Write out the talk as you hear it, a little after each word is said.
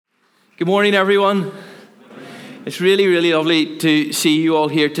Good morning, everyone. It's really, really lovely to see you all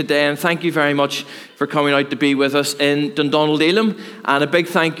here today, and thank you very much for coming out to be with us in Dundonald Elim, and a big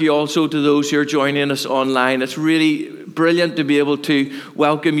thank you also to those who are joining us online. It's really brilliant to be able to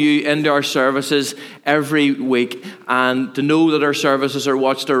welcome you into our services every week, and to know that our services are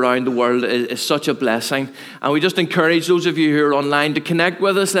watched around the world is such a blessing. And we just encourage those of you who are online to connect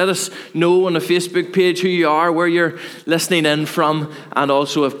with us. Let us know on the Facebook page who you are, where you're listening in from, and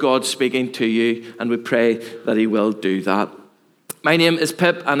also if God's speaking to you, and we pray that He will do that. My name is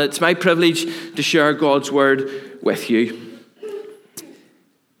Pip, and it's my privilege to share God's word with you.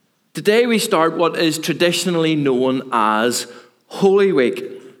 Today we start what is traditionally known as Holy Week.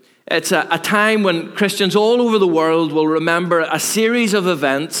 It's a time when Christians all over the world will remember a series of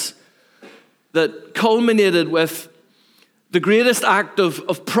events that culminated with the greatest act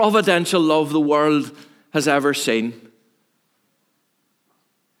of providential love the world has ever seen.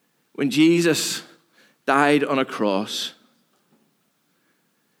 When Jesus died on a cross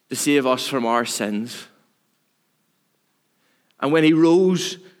to save us from our sins. And when He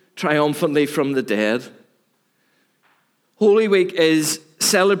rose triumphantly from the dead. Holy Week is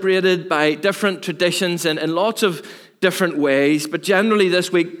celebrated by different traditions and in lots of different ways, but generally this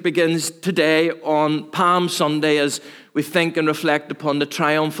week begins today on Palm Sunday as we think and reflect upon the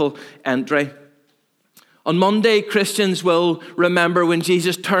triumphal entry. On Monday, Christians will remember when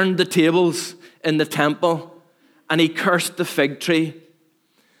Jesus turned the tables in the temple and He cursed the fig tree.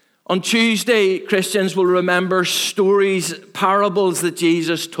 On Tuesday, Christians will remember stories, parables that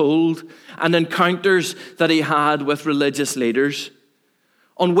Jesus told, and encounters that He had with religious leaders.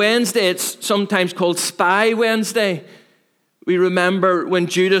 On Wednesday, it's sometimes called Spy Wednesday. We remember when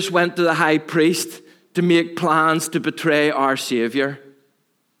Judas went to the high priest to make plans to betray our Savior.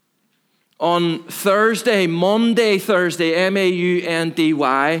 On Thursday, Maundy Thursday,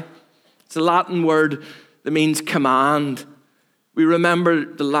 M-A-U-N-D-Y, it's a Latin word that means command. We remember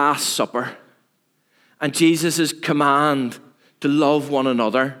the Last Supper and Jesus' command to love one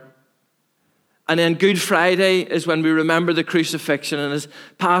another. And then Good Friday is when we remember the crucifixion. And as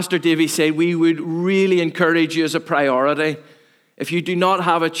Pastor Davey said, we would really encourage you as a priority, if you do not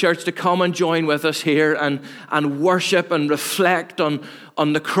have a church, to come and join with us here and worship and reflect on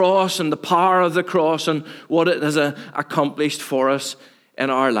the cross and the power of the cross and what it has accomplished for us in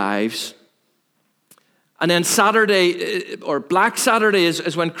our lives. And then Saturday, or Black Saturday,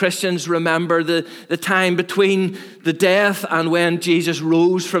 is when Christians remember the time between the death and when Jesus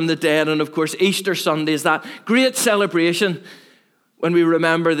rose from the dead. And of course, Easter Sunday is that great celebration when we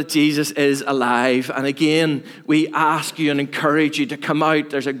remember that Jesus is alive. And again, we ask you and encourage you to come out.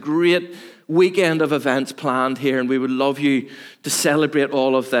 There's a great weekend of events planned here, and we would love you to celebrate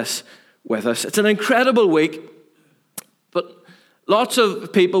all of this with us. It's an incredible week. Lots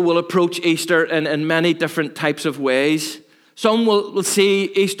of people will approach Easter in many different types of ways. Some will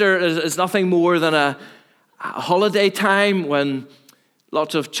see Easter as nothing more than a holiday time when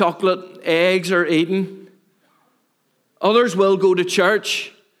lots of chocolate eggs are eaten. Others will go to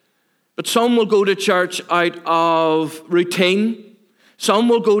church, but some will go to church out of routine. Some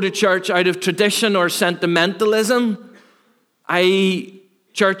will go to church out of tradition or sentimentalism, i.e.,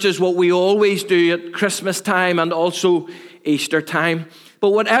 church is what we always do at Christmas time and also Easter time. But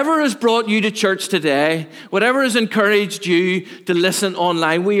whatever has brought you to church today, whatever has encouraged you to listen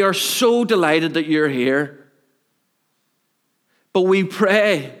online, we are so delighted that you're here. But we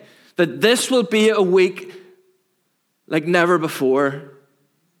pray that this will be a week like never before,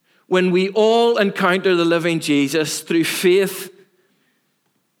 when we all encounter the living Jesus through faith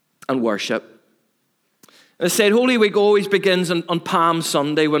and worship. I said, Holy Week always begins on Palm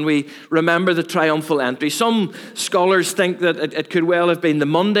Sunday when we remember the triumphal entry. Some scholars think that it could well have been the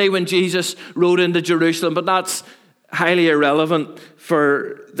Monday when Jesus rode into Jerusalem, but that's highly irrelevant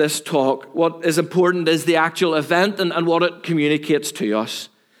for this talk. What is important is the actual event and what it communicates to us.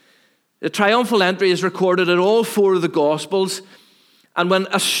 The triumphal entry is recorded in all four of the Gospels, and when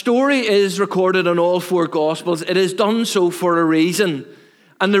a story is recorded in all four Gospels, it is done so for a reason.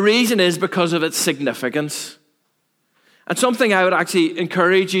 And the reason is because of its significance. And something I would actually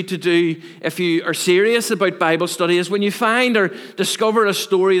encourage you to do if you are serious about Bible study is when you find or discover a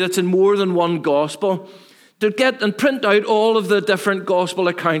story that's in more than one gospel, to get and print out all of the different gospel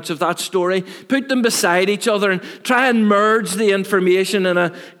accounts of that story, put them beside each other and try and merge the information in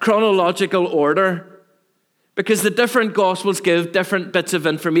a chronological order. Because the different Gospels give different bits of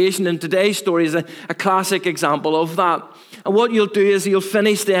information, and today's story is a classic example of that. And what you'll do is you'll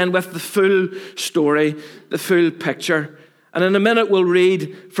finish then with the full story, the full picture. And in a minute we'll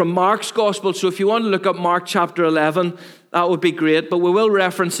read from Mark's Gospel. So if you want to look up Mark chapter 11, that would be great. But we will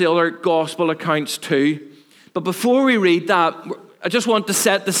reference the other gospel accounts too. But before we read that, I just want to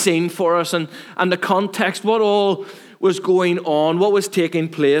set the scene for us and the context, what all was going on, what was taking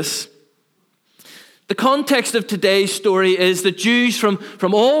place. The context of today's story is that Jews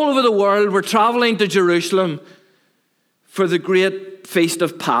from all over the world were traveling to Jerusalem for the great feast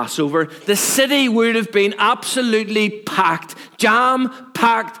of Passover. The city would have been absolutely packed,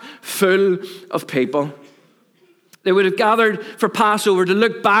 jam-packed, full of people. They would have gathered for Passover to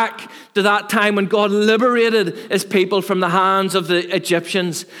look back to that time when God liberated his people from the hands of the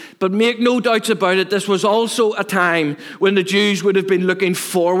Egyptians. But make no doubts about it, this was also a time when the Jews would have been looking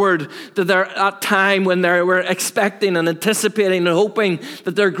forward to that time when they were expecting and anticipating and hoping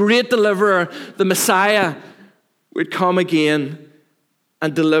that their great deliverer, the Messiah, would come again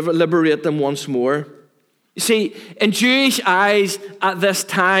and liberate them once more. You see, in Jewish eyes at this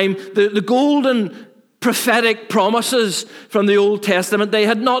time, the golden prophetic promises from the Old Testament, they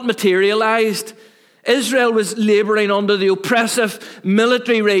had not materialized. Israel was laboring under the oppressive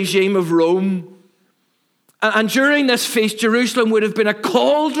military regime of Rome. And during this feast, Jerusalem would have been a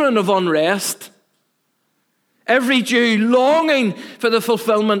cauldron of unrest. Every Jew longing for the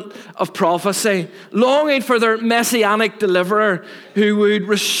fulfillment of prophecy, longing for their messianic deliverer who would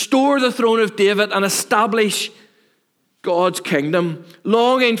restore the throne of David and establish God's kingdom,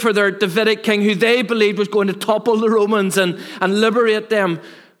 longing for their Davidic king who they believed was going to topple the Romans and liberate them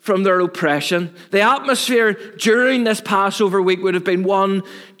from their oppression. The atmosphere during this Passover week would have been one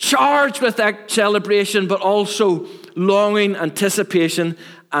charged with that celebration, but also longing, anticipation,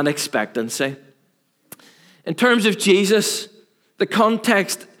 and expectancy. In terms of Jesus, the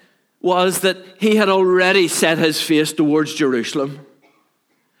context was that he had already set his face towards Jerusalem.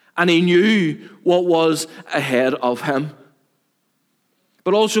 And he knew what was ahead of him.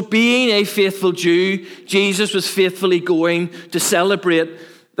 But also being a faithful Jew, Jesus was faithfully going to celebrate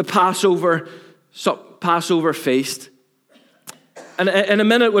the Passover feast. And in a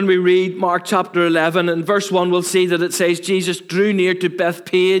minute when we read Mark chapter 11 and verse 1, we'll see that it says Jesus drew near to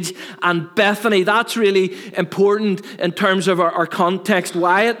Bethphage and Bethany. That's really important in terms of our context.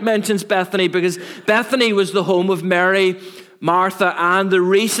 Why it mentions Bethany? Because Bethany was the home of Mary, Martha, and the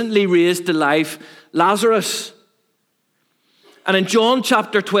recently raised to life Lazarus. And in John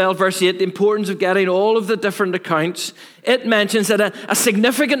chapter 12, verse 8, the importance of getting all of the different accounts, it mentions that a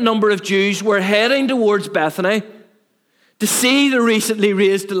significant number of Jews were heading towards Bethany to see the recently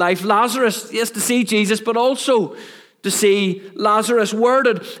raised to life Lazarus. Yes, to see Jesus, but also to see Lazarus. Word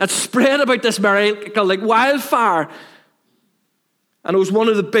had spread about this miracle like wildfire. And it was one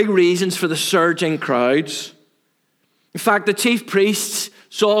of the big reasons for the surging crowds. In fact, the chief priests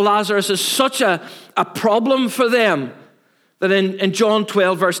saw Lazarus as such a problem for them that in John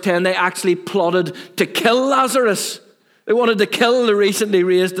 12, verse 10, they actually plotted to kill Lazarus. They wanted to kill the recently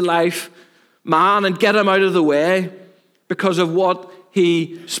raised to life man and get him out of the way because of what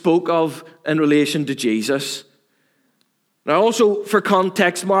he spoke of in relation to Jesus. Now, also for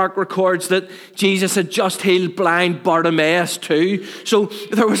context, Mark records that Jesus had just healed blind Bartimaeus too. So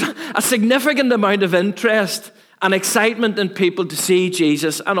there was a significant amount of interest and excitement in people to see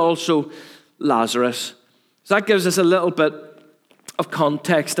Jesus and also Lazarus. So that gives us a little bit of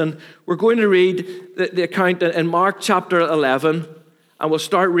context. And we're going to read the account in Mark chapter 11, and we'll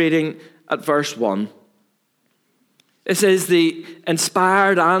start reading at verse 1. This is the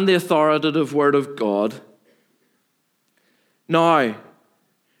inspired and the authoritative word of God. Now,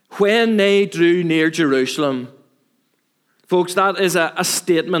 when they drew near Jerusalem, folks, that is a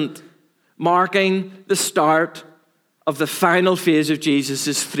statement marking the start of the final phase of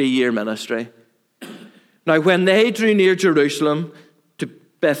Jesus' 3-year ministry. Now, when they drew near Jerusalem to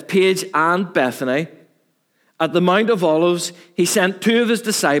Bethphage and Bethany, at the Mount of Olives, he sent 2 of his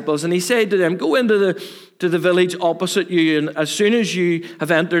disciples, and he said to them, go into the village opposite you, and as soon as you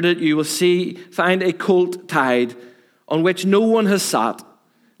have entered it, you will find a colt tied, on which no one has sat.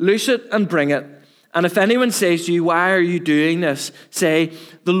 Loose it and bring it. And if anyone says to you, why are you doing this? Say,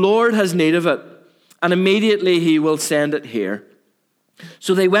 the Lord has need of it, and immediately he will send it here.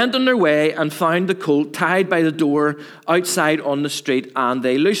 So they went on their way and found the colt tied by the door outside on the street, and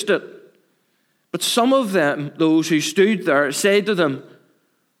they loosed it. But some of them, those who stood there, said to them,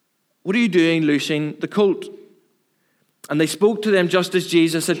 what are you doing loosing the colt? And they spoke to them just as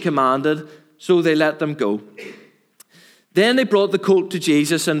Jesus had commanded, so they let them go. Then they brought the colt to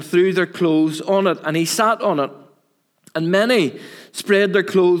Jesus and threw their clothes on it, and he sat on it. And many spread their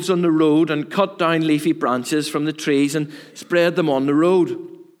clothes on the road and cut down leafy branches from the trees and spread them on the road.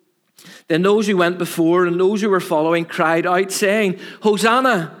 Then those who went before and those who were following cried out, saying,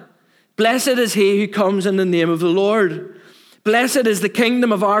 Hosanna! Blessed is he who comes in the name of the Lord. Blessed is the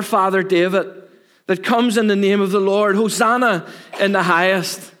kingdom of our father David that comes in the name of the Lord. Hosanna in the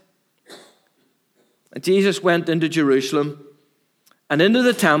highest. And Jesus went into Jerusalem and into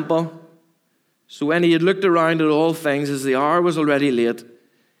the temple. So when he had looked around at all things, as the hour was already late,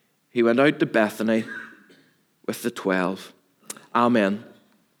 he went out to Bethany with the 12. Amen.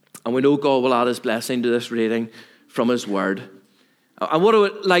 And we know God will add his blessing to this reading from his word. And what I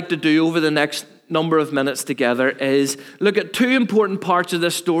would like to do over the next number of minutes together is look at two important parts of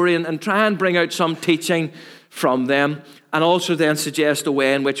this story and try and bring out some teaching from them, and also then suggest a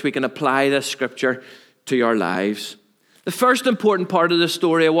way in which we can apply this scripture to our lives. The first important part of the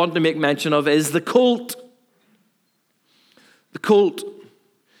story I want to make mention of is the colt. The colt.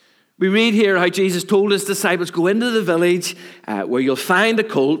 We read here how Jesus told his disciples, go into the village where you'll find a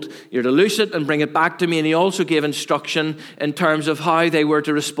colt. You're to loose it and bring it back to me. And he also gave instruction in terms of how they were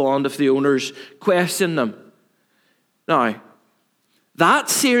to respond if the owners questioned them. Now, that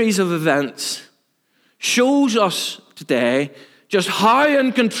series of events shows us today just how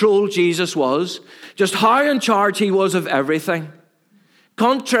in control Jesus was, just how in charge he was of everything.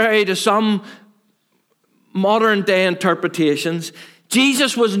 Contrary to some modern day interpretations,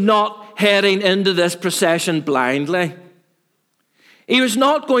 Jesus was not heading into this procession blindly. He was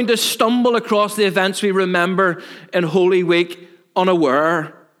not going to stumble across the events we remember in Holy Week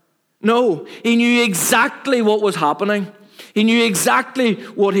unaware. No, he knew exactly what was happening. He knew exactly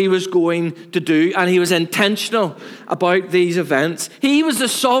what he was going to do, and he was intentional about these events. He was the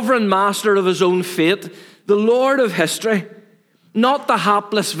sovereign master of his own fate, the Lord of history, not the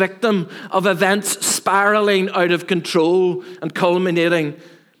hapless victim of events spiraling out of control and culminating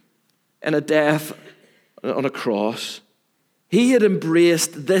in a death on a cross. He had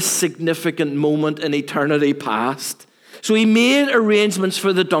embraced this significant moment in eternity past. So he made arrangements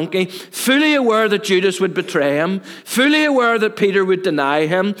for the donkey, fully aware that Judas would betray him, fully aware that Peter would deny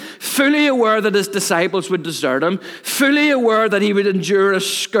him, fully aware that his disciples would desert him, fully aware that he would endure a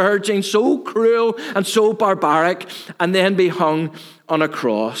scourging so cruel and so barbaric, and then be hung on a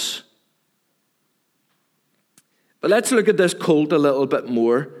cross. But let's look at this colt a little bit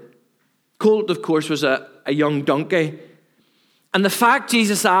more. Colt, of course, was a young donkey. And the fact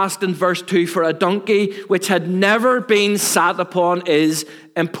Jesus asked in verse 2 for a donkey which had never been sat upon is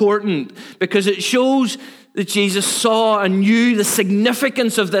important, because it shows that Jesus saw and knew the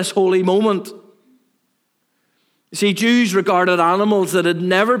significance of this holy moment. You see, Jews regarded animals that had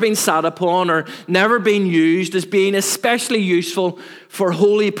never been sat upon or never been used as being especially useful for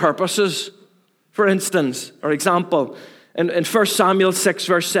holy purposes. For instance, or example, in 1 Samuel 6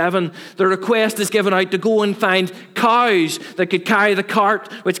 verse 7, the request is given out to go and find cows that could carry the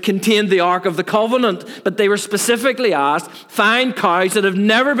cart which contained the Ark of the Covenant. But they were specifically asked, find cows that have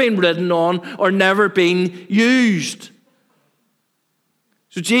never been ridden on or never been used.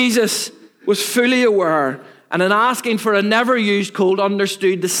 So Jesus was fully aware, and in asking for a never used colt,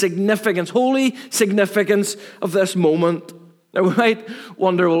 understood the significance, holy significance of this moment. Now we might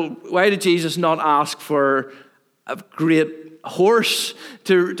wonder, well, why did Jesus not ask for a great horse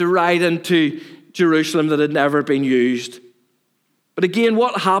to ride into Jerusalem that had never been used? But again,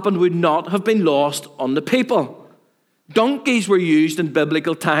 what happened would not have been lost on the people. Donkeys were used in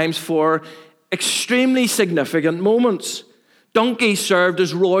biblical times for extremely significant moments. Donkeys served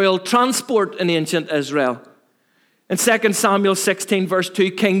as royal transport in ancient Israel. In 2 Samuel 16 verse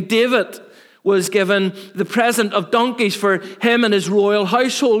 2, King David was given the present of donkeys for him and his royal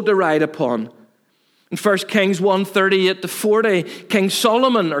household to ride upon. In 1 Kings 1:38-40, King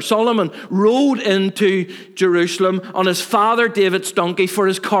Solomon rode into Jerusalem on his father David's donkey for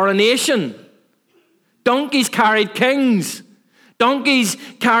his coronation. Donkeys carried kings. Donkeys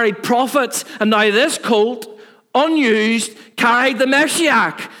carried prophets. And now this colt, unused, carried the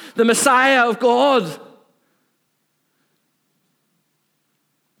Messiah, the Messiah of God.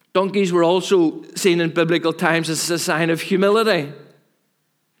 Donkeys were also seen in biblical times as a sign of humility.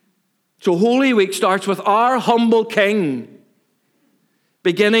 So Holy Week starts with our humble King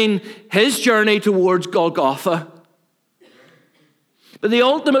beginning his journey towards Golgotha. But the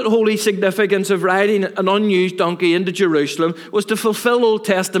ultimate holy significance of riding an unused donkey into Jerusalem was to fulfill Old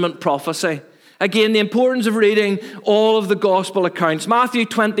Testament prophecy. Again, the importance of reading all of the gospel accounts. Matthew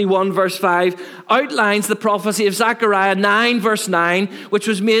 21 verse 5 outlines the prophecy of Zechariah 9 verse 9, which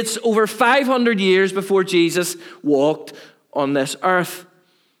was made over 500 years before Jesus walked on this earth.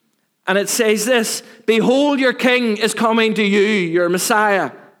 And it says this, behold, your king is coming to you, your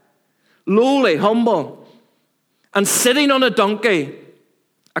Messiah, lowly, humble, and sitting on a donkey,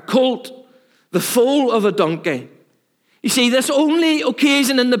 a colt, the foal of a donkey. You see, this only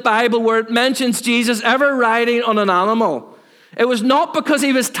occasion in the Bible where it mentions Jesus ever riding on an animal It was not because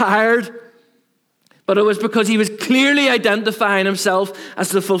he was tired, but it was because he was clearly identifying himself as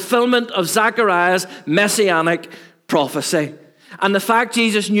the fulfillment of Zechariah's messianic prophecy. And the fact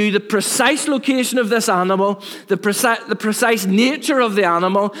Jesus knew the precise location of this animal, the precise nature of the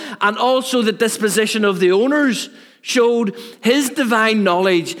animal, and also the disposition of the owners showed his divine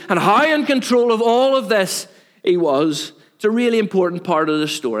knowledge and how in control of all of this he was. It's a really important part of the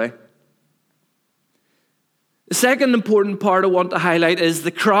story. The second important part I want to highlight is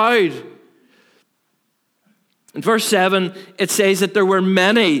the crowd. In verse 7, it says that there were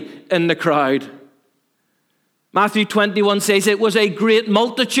many in the crowd. Matthew 21 says it was a great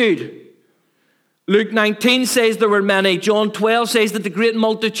multitude. Luke 19 says there were many. John 12 says that the great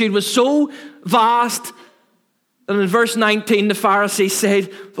multitude was so vast. And in verse 19, the Pharisees said,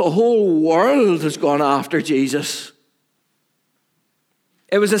 the whole world has gone after Jesus.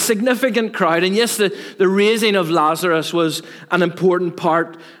 It was a significant crowd. And yes, the raising of Lazarus was an important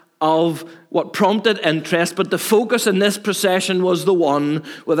part of what prompted interest, but the focus in this procession was the one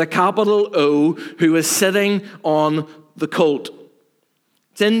with a capital O who was sitting on the colt.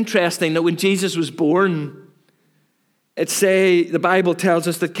 It's interesting that when Jesus was born, the Bible tells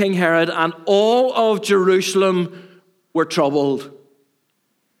us that King Herod and all of Jerusalem were troubled.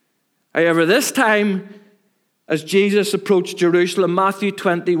 However, this time, as Jesus approached Jerusalem, Matthew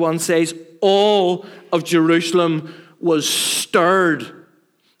 21 says, all of Jerusalem was stirred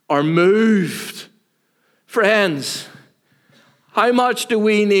or moved. Friends, how much do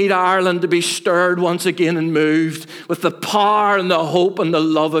we need Ireland to be stirred once again and moved with the power and the hope and the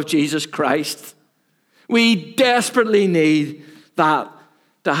love of Jesus Christ? We desperately need that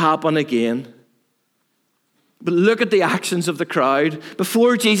to happen again. But look at the actions of the crowd.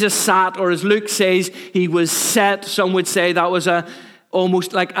 Before Jesus sat, or as Luke says, he was set. Some would say that was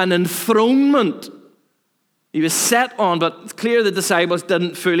almost like an enthronement. He was set on, but it's clear the disciples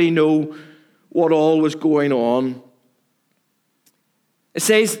didn't fully know what all was going on. It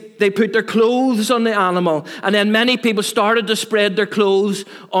says they put their clothes on the animal, and then many people started to spread their clothes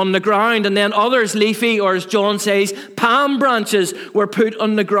on the ground, and then others, leafy, or as John says, palm branches were put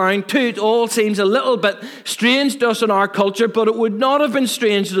on the ground too. It all seems a little bit strange to us in our culture, but it would not have been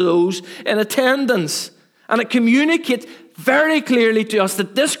strange to those in attendance. And it communicates very clearly to us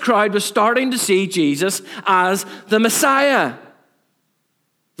that this crowd was starting to see Jesus as the Messiah.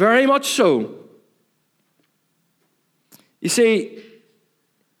 Very much so. You see,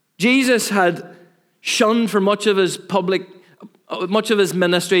 Jesus had shunned for much of his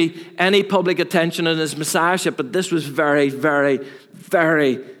ministry, any public attention in his messiahship, but this was very, very,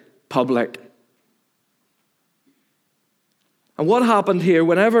 very public. And what happened here,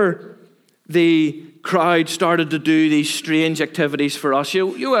 whenever the crowd started to do these strange activities for us,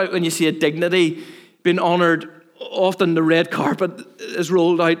 when you see a dignity being honored, often the red carpet is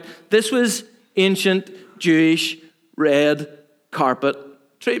rolled out. This was ancient Jewish red carpet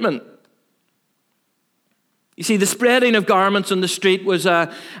treatment. You see, the spreading of garments on the street was an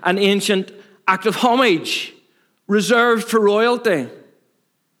ancient act of homage reserved for royalty.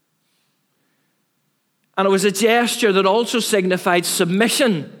 And it was a gesture that also signified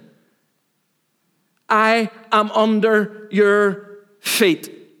submission. I am under your feet.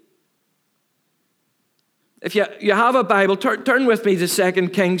 If you have a Bible, turn with me to 2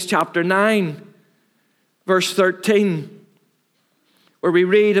 Kings chapter 9, verse 13, where we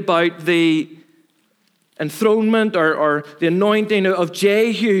read about the enthronement or the anointing of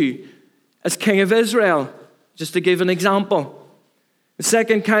Jehu as king of Israel, just to give an example. In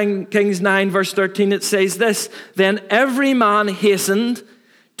 2 Kings 9, verse 13, it says this, then every man hastened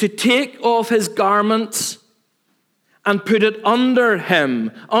to take off his garments and put it under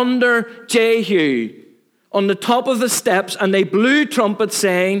him, under Jehu, on the top of the steps, and they blew trumpets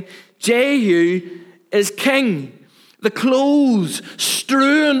saying, Jehu is king. The clothes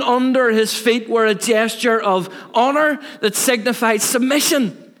strewn under his feet were a gesture of honor that signified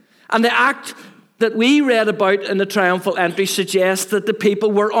submission. And the act that we read about in the triumphal entry suggests that the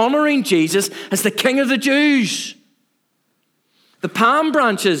people were honoring Jesus as the King of the Jews. The palm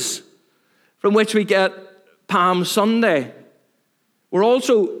branches from which we get Palm Sunday were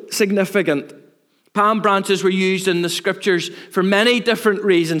also significant. Palm branches were used in the scriptures for many different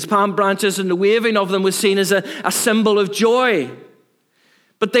reasons. Palm branches and the waving of them was seen as a symbol of joy.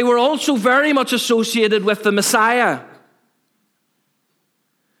 But they were also very much associated with the Messiah.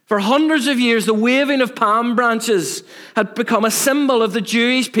 For hundreds of years, the waving of palm branches had become a symbol of the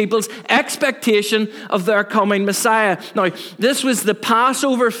Jewish people's expectation of their coming Messiah. Now, this was the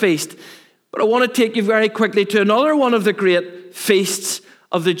Passover feast, but I want to take you very quickly to another one of the great feasts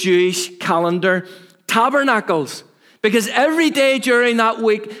of the Jewish calendar, Tabernacles. Because every day during that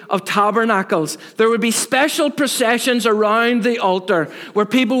week of Tabernacles, there would be special processions around the altar where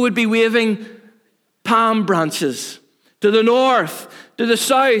people would be waving palm branches to the north, to the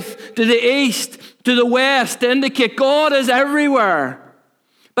south, to the east, to the west, to indicate God is everywhere.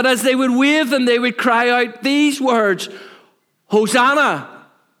 But as they would wave them, they would cry out these words, Hosanna,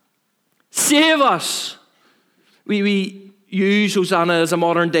 save us. We use Hosanna as a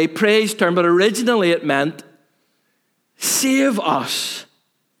modern day praise term, but originally it meant save us.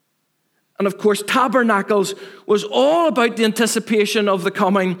 And of course, Tabernacles was all about the anticipation of the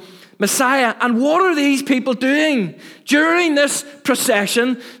coming Messiah. And what are these people doing? During this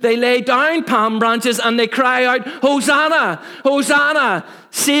procession, they lay down palm branches and they cry out, Hosanna, Hosanna,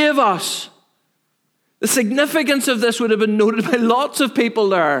 save us. The significance of this would have been noted by lots of people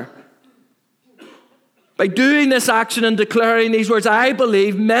there. By doing this action and declaring these words, I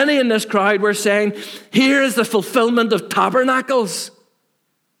believe many in this crowd were saying, here is the fulfillment of Tabernacles.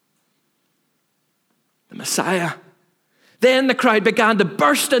 The Messiah. Then the crowd began to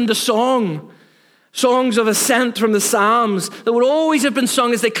burst into song. Songs of ascent from the Psalms that would always have been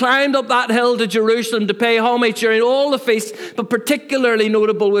sung as they climbed up that hill to Jerusalem to pay homage during all the feasts. But particularly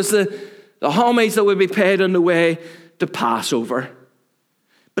notable was the homage that would be paid on the way to Passover.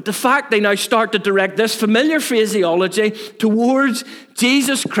 But the fact they now start to direct this familiar phraseology towards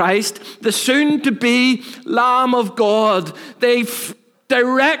Jesus Christ, the soon-to-be Lamb of God. They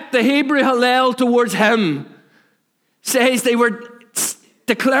direct the Hebrew Hallel towards him. Says they were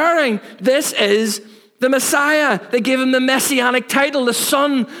declaring this is the Messiah. They gave him the messianic title, the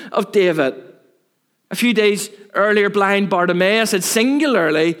Son of David. A few days earlier, blind Bartimaeus had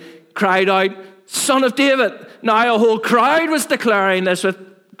singularly cried out, Son of David. Now a whole crowd was declaring this with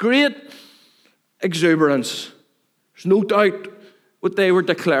great exuberance. There's no doubt what they were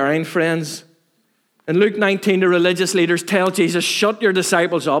declaring, friends. In Luke 19, the religious leaders tell Jesus, shut your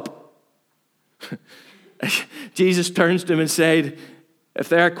disciples up. Jesus turns to them and said, if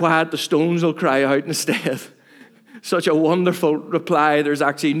they're quiet, the stones will cry out instead. Such a wonderful reply. There's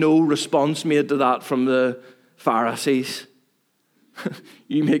actually no response made to that from the Pharisees.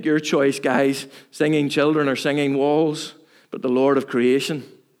 You make your choice, guys, singing children or singing walls, but the Lord of creation,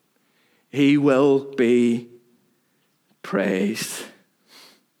 he will be praised.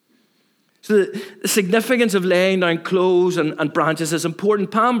 So the significance of laying down clothes and branches is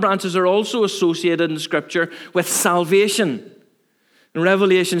important. Palm branches are also associated in Scripture with salvation. In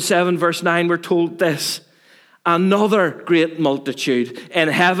Revelation 7, verse 9, we're told this, another great multitude in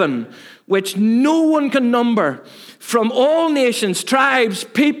heaven, which no one can number, from all nations, tribes,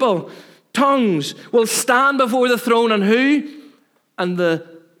 people, tongues, will stand before the throne. And who? And the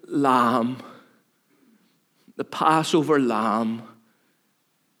Lamb, the Passover Lamb.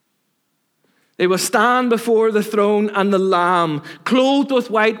 They will stand before the throne and the Lamb, clothed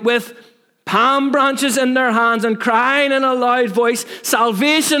with white, with palm branches in their hands, and crying in a loud voice,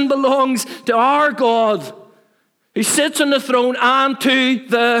 salvation belongs to our God, who sits on the throne, and to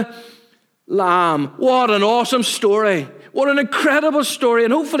the Lamb. What an awesome story. What an incredible story.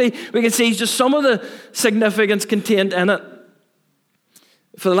 And hopefully we can see just some of the significance contained in it.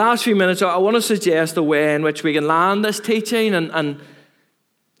 For the last few minutes, I want to suggest a way in which we can land this teaching and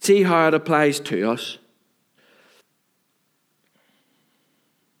see how it applies to us.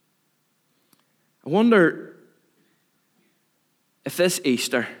 I wonder if this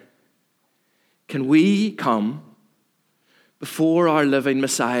Easter, can we come before our living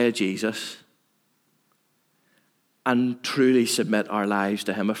Messiah Jesus and truly submit our lives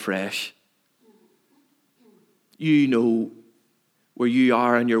to him afresh? You know where you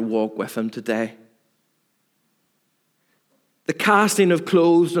are in your walk with him today. The casting of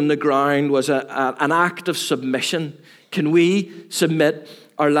clothes on the ground was an act of submission. Can we submit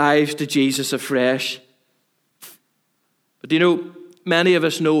our lives to Jesus afresh? But many of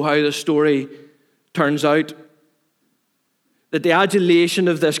us know how the story turns out. That the adulation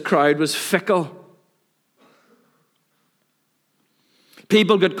of this crowd was fickle.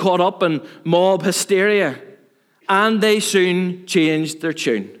 People got caught up in mob hysteria, and they soon changed their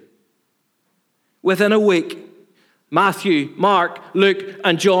tune. Within a week, Matthew, Mark, Luke,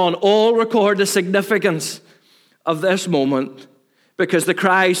 and John all record the significance of this moment because the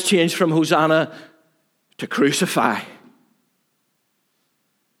cries changed from Hosanna to crucify.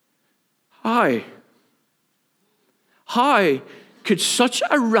 How could such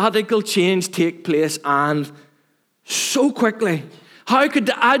a radical change take place and so quickly? How could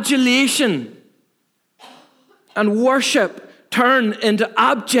the adulation and worship turn into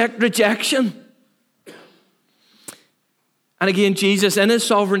abject rejection? And again, Jesus, in his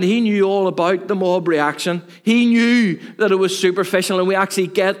sovereignty, he knew all about the mob reaction. He knew that it was superficial, and we actually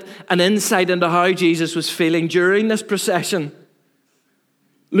get an insight into how Jesus was feeling during this procession.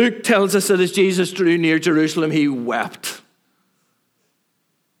 Luke tells us that as Jesus drew near Jerusalem, he wept.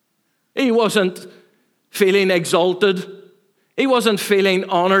 He wasn't feeling exalted. He wasn't feeling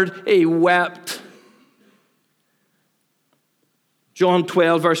honored. He wept. John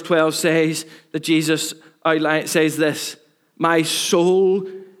 12, verse 12 says that Jesus says this, "My soul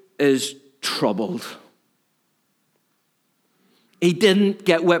is troubled." He didn't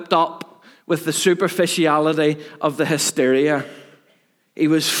get whipped up with the superficiality of the hysteria. He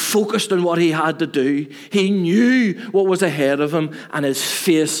was focused on what he had to do. He knew what was ahead of him, and his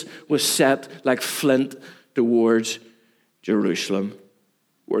face was set like flint towards Jerusalem,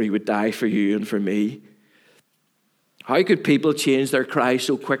 where he would die for you and for me. How could people change their cry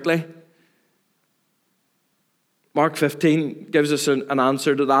so quickly? Mark 15 gives us an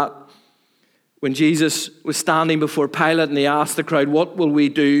answer to that. When Jesus was standing before Pilate and he asked the crowd, "What will we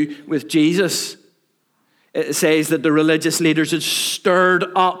do with Jesus?" It says that the religious leaders had stirred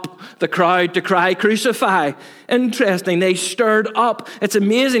up the crowd to cry, "Crucify." Interesting, they stirred up. It's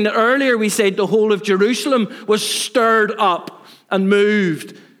amazing that earlier we said the whole of Jerusalem was stirred up and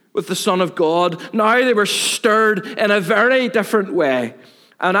moved with the Son of God. Now they were stirred in a very different way.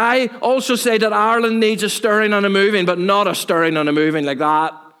 And I also say that Ireland needs a stirring and a moving, but not a stirring and a moving like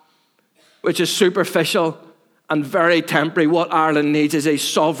that, which is superficial and very temporary. What Ireland needs is a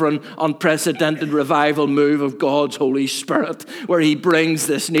sovereign, unprecedented revival move of God's Holy Spirit, where he brings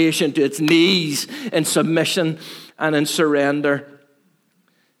this nation to its knees in submission and in surrender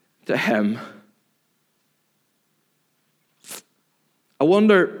to him. I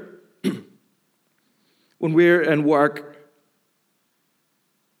wonder, when we're in work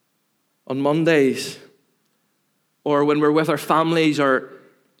on Mondays, or when we're with our families or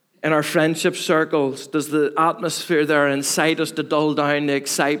in our friendship circles, does the atmosphere there incite us to dull down the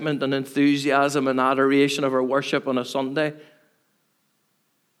excitement and enthusiasm and adoration of our worship on a Sunday?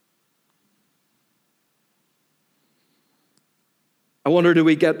 I wonder, do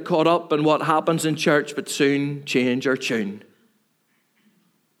we get caught up in what happens in church but soon change our tune?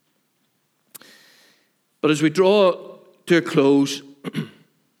 But as we draw to a close, do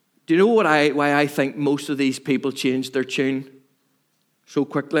you know why I think most of these people changed their tune so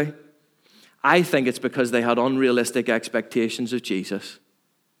quickly? I think it's because they had unrealistic expectations of Jesus.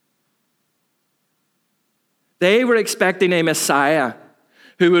 They were expecting a Messiah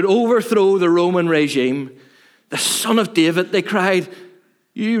who would overthrow the Roman regime. The Son of David, they cried.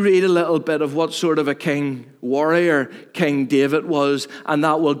 You read a little bit of what sort of a warrior King David was, and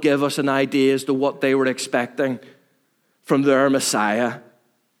that will give us an idea as to what they were expecting from their Messiah.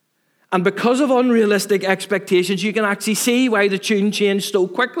 And because of unrealistic expectations, you can actually see why the tune changed so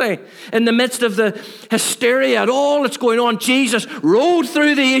quickly. In the midst of the hysteria and all that's going on, Jesus rode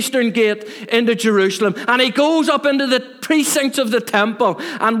through the eastern gate into Jerusalem, and he goes up into the precincts of the temple.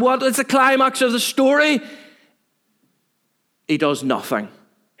 And what is the climax of the story? He does nothing.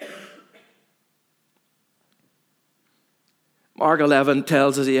 Mark 11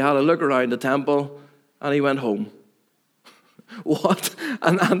 tells us he had a look around the temple and he went home. What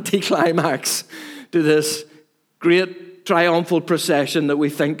an anticlimax to this great triumphal procession that we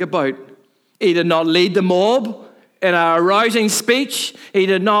think about. He did not lead the mob in a rousing speech. He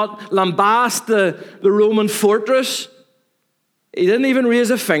did not lambast the Roman fortress. He didn't even raise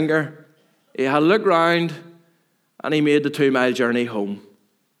a finger. He had a look round and he made the 2-mile journey home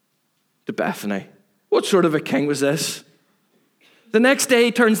to Bethany. What sort of a king was this? The next day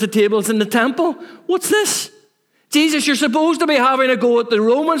he turns the tables in the temple. What's this? Jesus, you're supposed to be having a go at the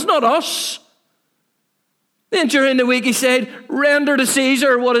Romans, not us. Then during the week he said, render to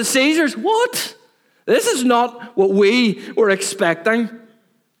Caesar what is Caesar's. What? This is not what we were expecting.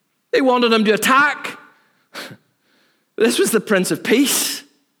 They wanted him to attack. This was the Prince of Peace.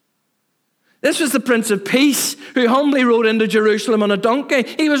 This was the Prince of Peace who humbly rode into Jerusalem on a donkey.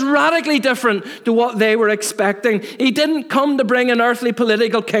 He was radically different to what they were expecting. He didn't come to bring an earthly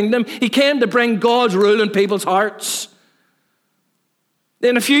political kingdom. He came to bring God's rule in people's hearts.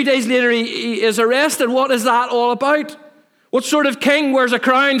 Then a few days later, he is arrested. What is that all about? What sort of king wears a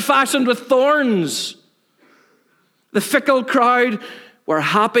crown fashioned with thorns? The fickle crowd were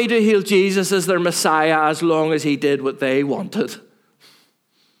happy to hail Jesus as their Messiah as long as he did what they wanted.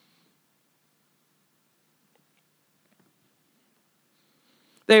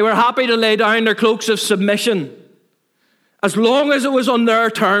 They were happy to lay down their cloaks of submission as long as it was on their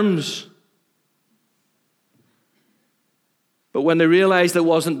terms. But when they realized it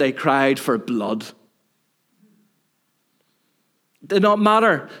wasn't, they cried for blood. It did not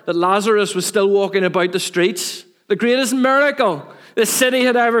matter that Lazarus was still walking about the streets. The greatest miracle the city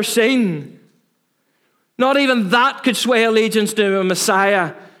had ever seen. Not even that could sway allegiance to a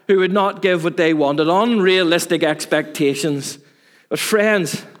Messiah who would not give what they wanted. Unrealistic expectations. But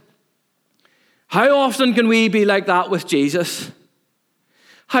friends, how often can we be like that with Jesus?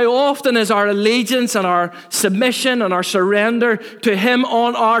 How often is our allegiance and our submission and our surrender to him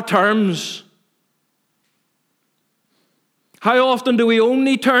on our terms? How often do we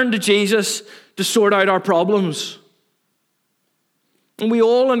only turn to Jesus to sort out our problems? And we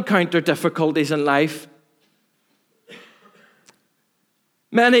all encounter difficulties in life.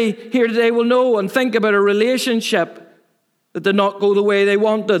 Many here today will know and think about a relationship that did not go the way they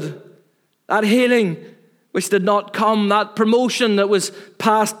wanted. That healing which did not come, that promotion that was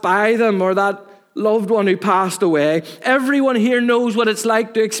passed by them, or that loved one who passed away. Everyone here knows what it's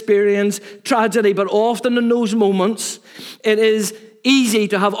like to experience tragedy, but often in those moments, it is easy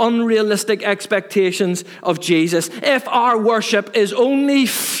to have unrealistic expectations of Jesus. If our worship is only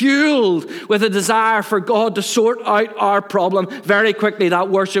fueled with a desire for God to sort out our problem, very quickly that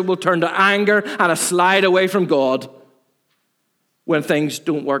worship will turn to anger and a slide away from God when things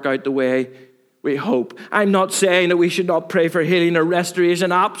don't work out the way we hope. I'm not saying that we should not pray for healing or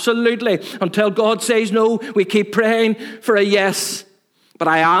restoration. Absolutely. Until God says no, we keep praying for a yes. But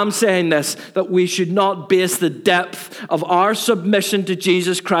I am saying this, that we should not base the depth of our submission to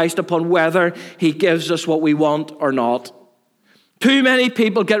Jesus Christ upon whether he gives us what we want or not. Too many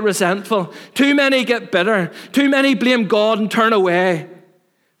people get resentful. Too many get bitter. Too many blame God and turn away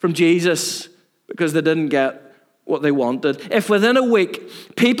from Jesus because they didn't get what they wanted. If within a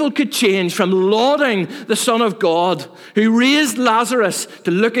week people could change from lauding the Son of God who raised Lazarus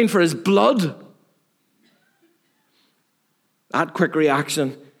to looking for his blood, that quick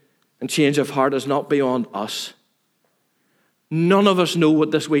reaction and change of heart is not beyond us. None of us know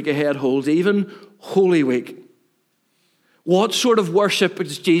what this week ahead holds, even Holy Week. What sort of worship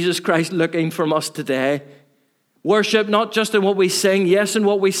is Jesus Christ looking from us today? Worship not just in what we sing, yes, in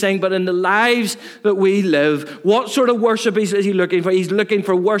what we sing, but in the lives that we live. What sort of worship is he looking for? He's looking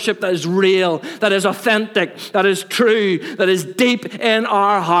for worship that is real, that is authentic, that is true, that is deep in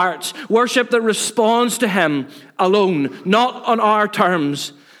our hearts. Worship that responds to him alone, not on our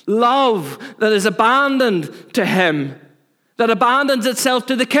terms. Love that is abandoned to him, that abandons itself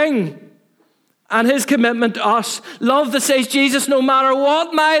to the King and his commitment to us. Love that says, Jesus, no matter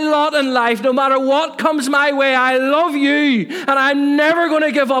what my lot in life, no matter what comes my way, I love you and I'm never going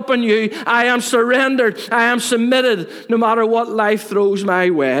to give up on you. I am surrendered. I am submitted no matter what life throws my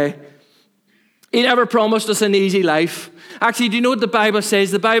way. He never promised us an easy life. Actually, do you know what the Bible says?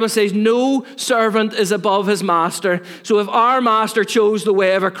 The Bible says no servant is above his master. So if our master chose the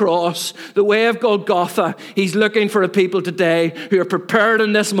way of a cross, the way of Golgotha, he's looking for a people today who are prepared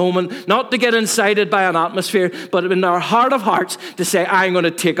in this moment, not to get incited by an atmosphere, but in our heart of hearts to say, I'm going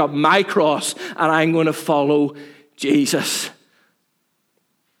to take up my cross and I'm going to follow Jesus.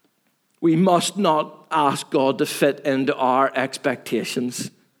 We must not ask God to fit into our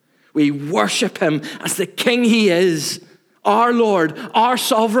expectations. We worship him as the King he is, our Lord, our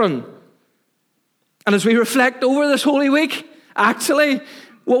sovereign. And as we reflect over this Holy Week, actually,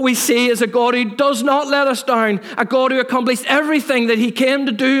 what we see is a God who does not let us down, a God who accomplished everything that he came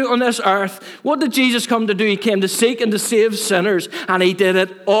to do on this earth. What did Jesus come to do? He came to seek and to save sinners, and he did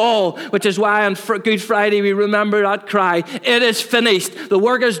it all, which is why on Good Friday we remember that cry, it is finished, the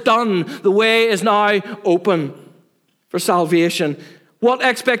work is done, the way is now open for salvation. What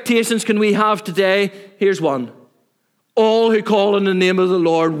expectations can we have today? Here's one. All who call on the name of the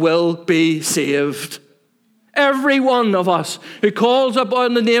Lord will be saved. Every one of us who calls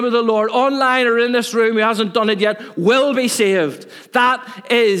upon the name of the Lord, online or in this room, who hasn't done it yet, will be saved. That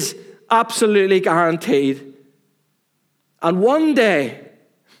is absolutely guaranteed. And one day,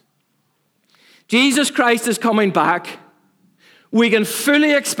 Jesus Christ is coming back. We can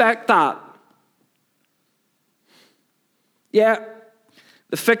fully expect that. Yeah,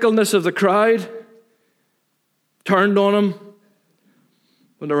 the fickleness of the crowd turned on him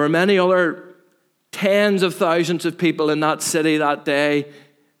when there were many other tens of thousands of people in that city that day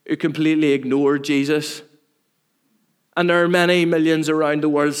who completely ignored Jesus. And there are many millions around the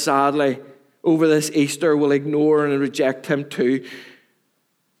world, sadly, over this Easter will ignore and reject him too.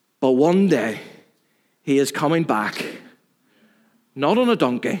 But one day, he is coming back, not on a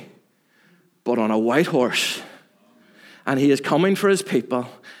donkey, but on a white horse. And he is coming for his people,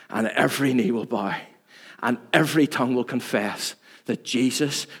 and every knee will bow. And every tongue will confess that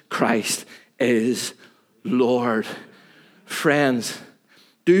Jesus Christ is Lord. Friends,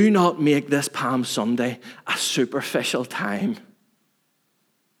 do not make this Palm Sunday a superficial time.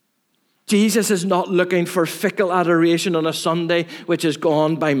 Jesus is not looking for fickle adoration on a Sunday, which is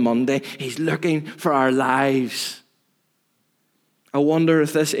gone by Monday. He's looking for our lives. I wonder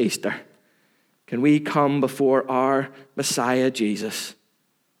if this Easter, can we come before our Messiah Jesus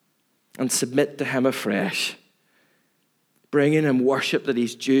and submit to him afresh, bringing him worship that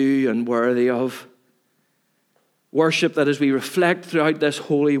he's due and worthy of. Worship that, as we reflect throughout this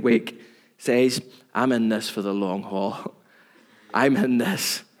holy week, says, I'm in this for the long haul. I'm in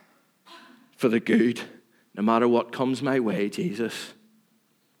this for the good. No matter what comes my way, Jesus,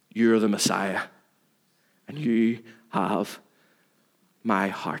 you're the Messiah, and you have my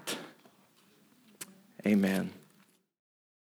heart. Amen.